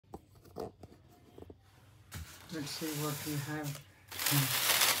Let's see what we have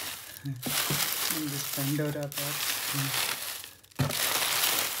in this Pandora box.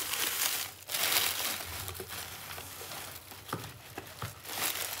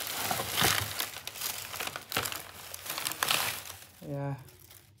 Yeah,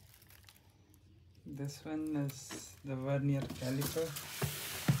 this one is the vernier caliper.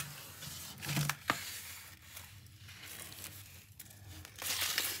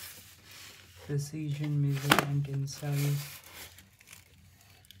 Precision measurement Insize.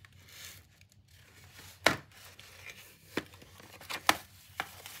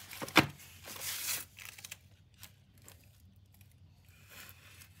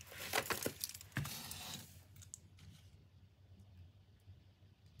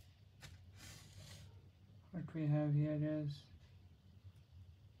 What we have here is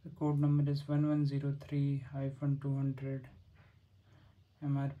the code number is 1103-200.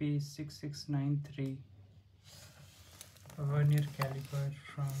 MRP is 6693. A vernier caliper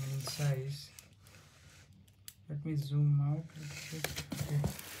from Insize. Let me zoom out a little bit. Okay.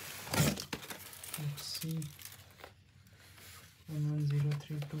 Let's see.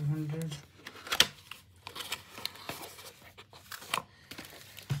 1103-200.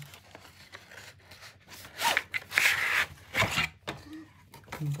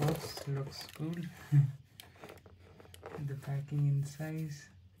 Box looks cool. The packing Insize.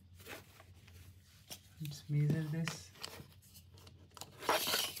 Let's measure this.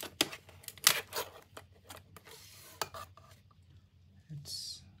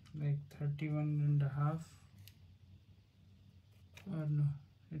 It's like 31.5, or no,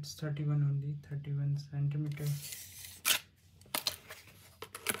 it's 31 only, 31 centimeter,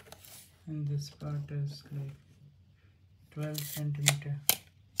 and this part is like 12 centimeter.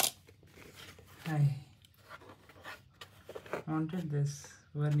 I wanted this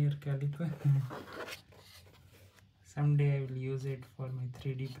vernier caliper. Someday I will use it for my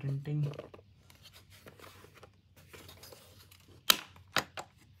 3D printing.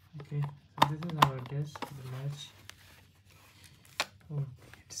 Okay, so this is how it is, the latch. Oh,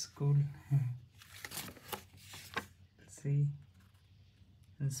 it's cool. See,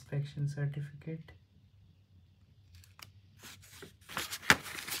 inspection certificate.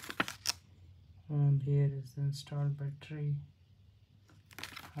 And here is the installed battery.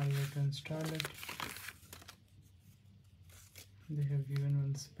 How you to install it. They have given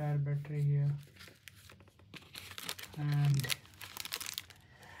one spare battery here. And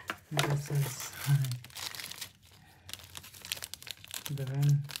this is the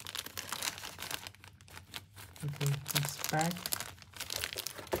ring. Okay, it's packed.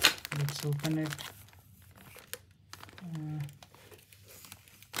 Let's open it.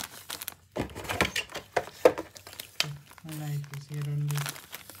 My knife is here only.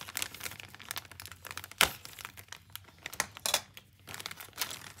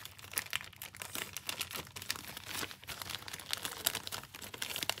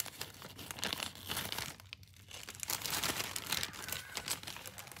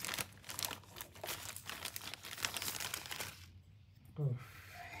 Oh.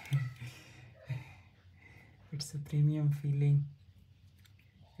 It's a premium feeling.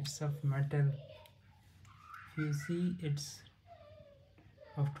 It's of metal. If you see, it's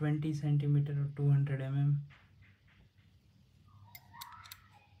of 20 centimeter or 200 mm.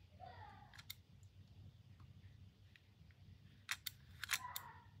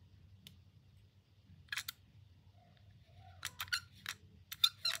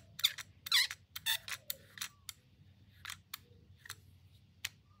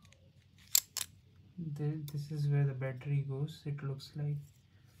 This is where the battery goes. It looks like.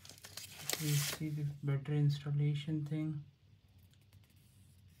 You see the battery installation thing.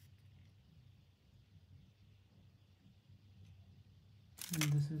 And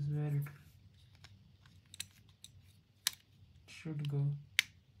this is where it should go.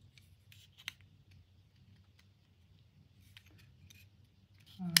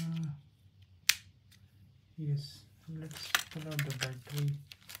 Yes, let's pull out the battery.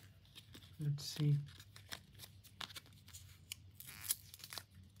 Let's see.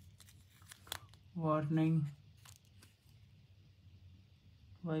 Warning: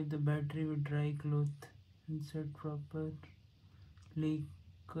 wipe the battery with dry cloth. Insert properly,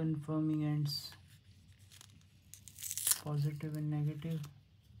 confirming ends positive and negative.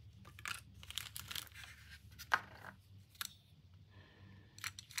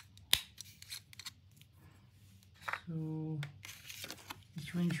 So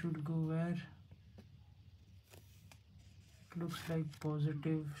which one should go where? It looks like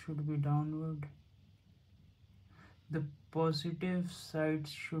positive should be downward. The positive side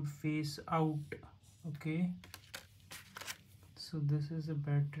should face out. Okay, So this is a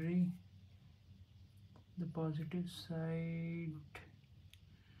battery. The positive side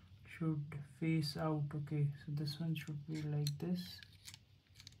should face out. Okay, so this one should be like this.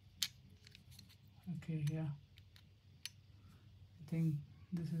 Okay, yeah, I think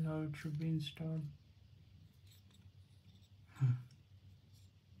this is how it should be installed.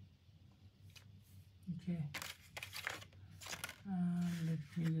 Okay, let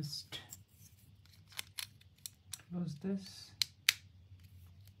me just close this.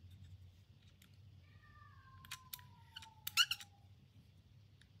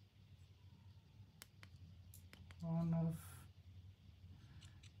 On off.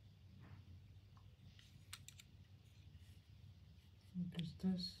 What is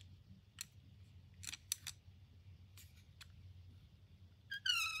this?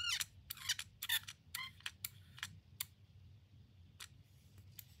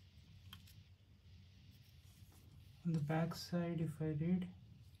 On the back side, if I read,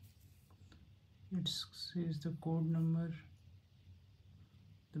 it says the code number,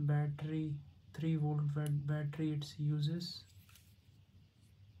 the battery, 3-volt battery it uses.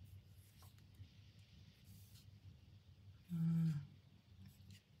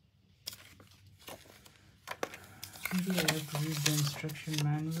 Maybe I have to read the instruction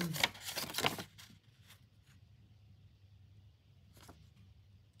manual.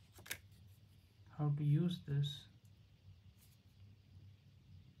 How to use this.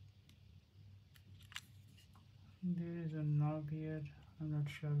 There is a knob here, I'm not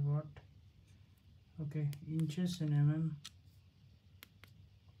sure what. Okay, inches in mm.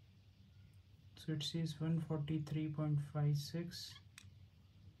 So it says 143.56.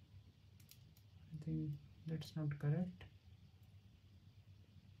 I think that's not correct.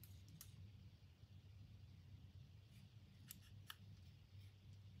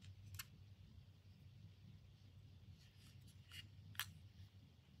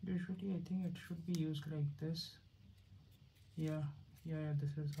 Usually I think it should be used like this. Yeah,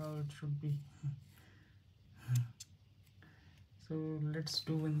 this is how it should be. So let's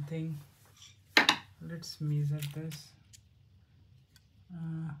do one thing. Let's measure this.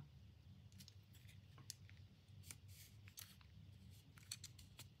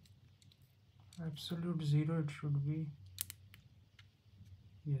 Absolute 0 it should be.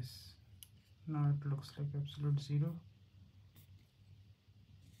 Yes, now it looks like absolute 0.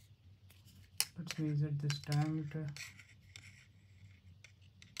 Let's measure this diameter.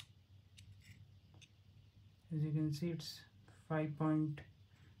 As you can see, it's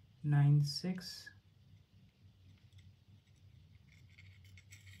 5.96.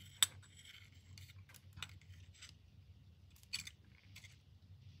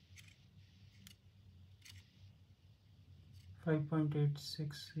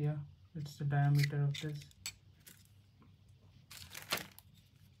 Yeah, it's the diameter of this.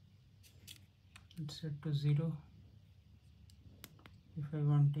 It's set to 0. If I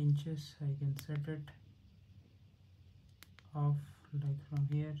want inches, I can set it off like from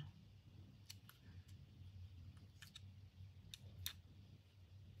here.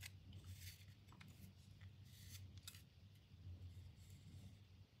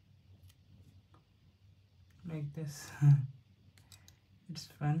 Like this. It's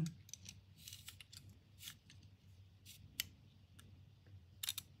fun.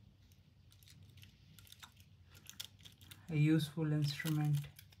 A useful instrument.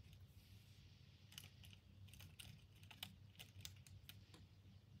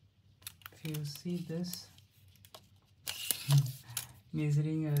 If you see this,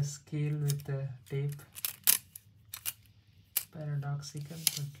 measuring a scale with the tape, paradoxical,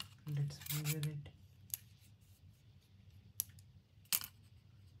 but let's measure it.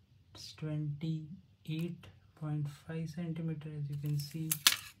 It's 28.5 centimeter. As you can see,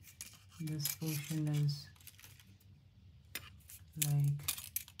 this portion is like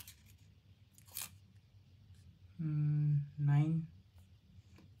 9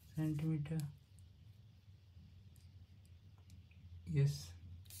 centimeter. Yes.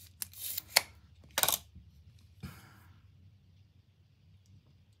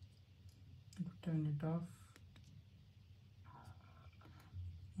 Turn it off.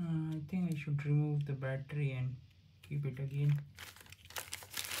 I think I should remove the battery and keep it again.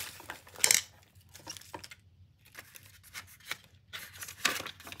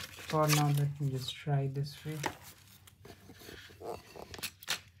 For now, let me just try this way.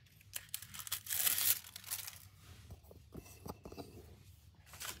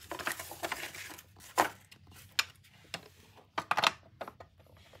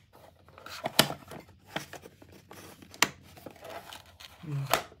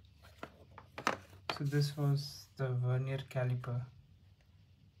 So So this was the vernier caliper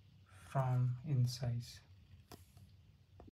from Insize.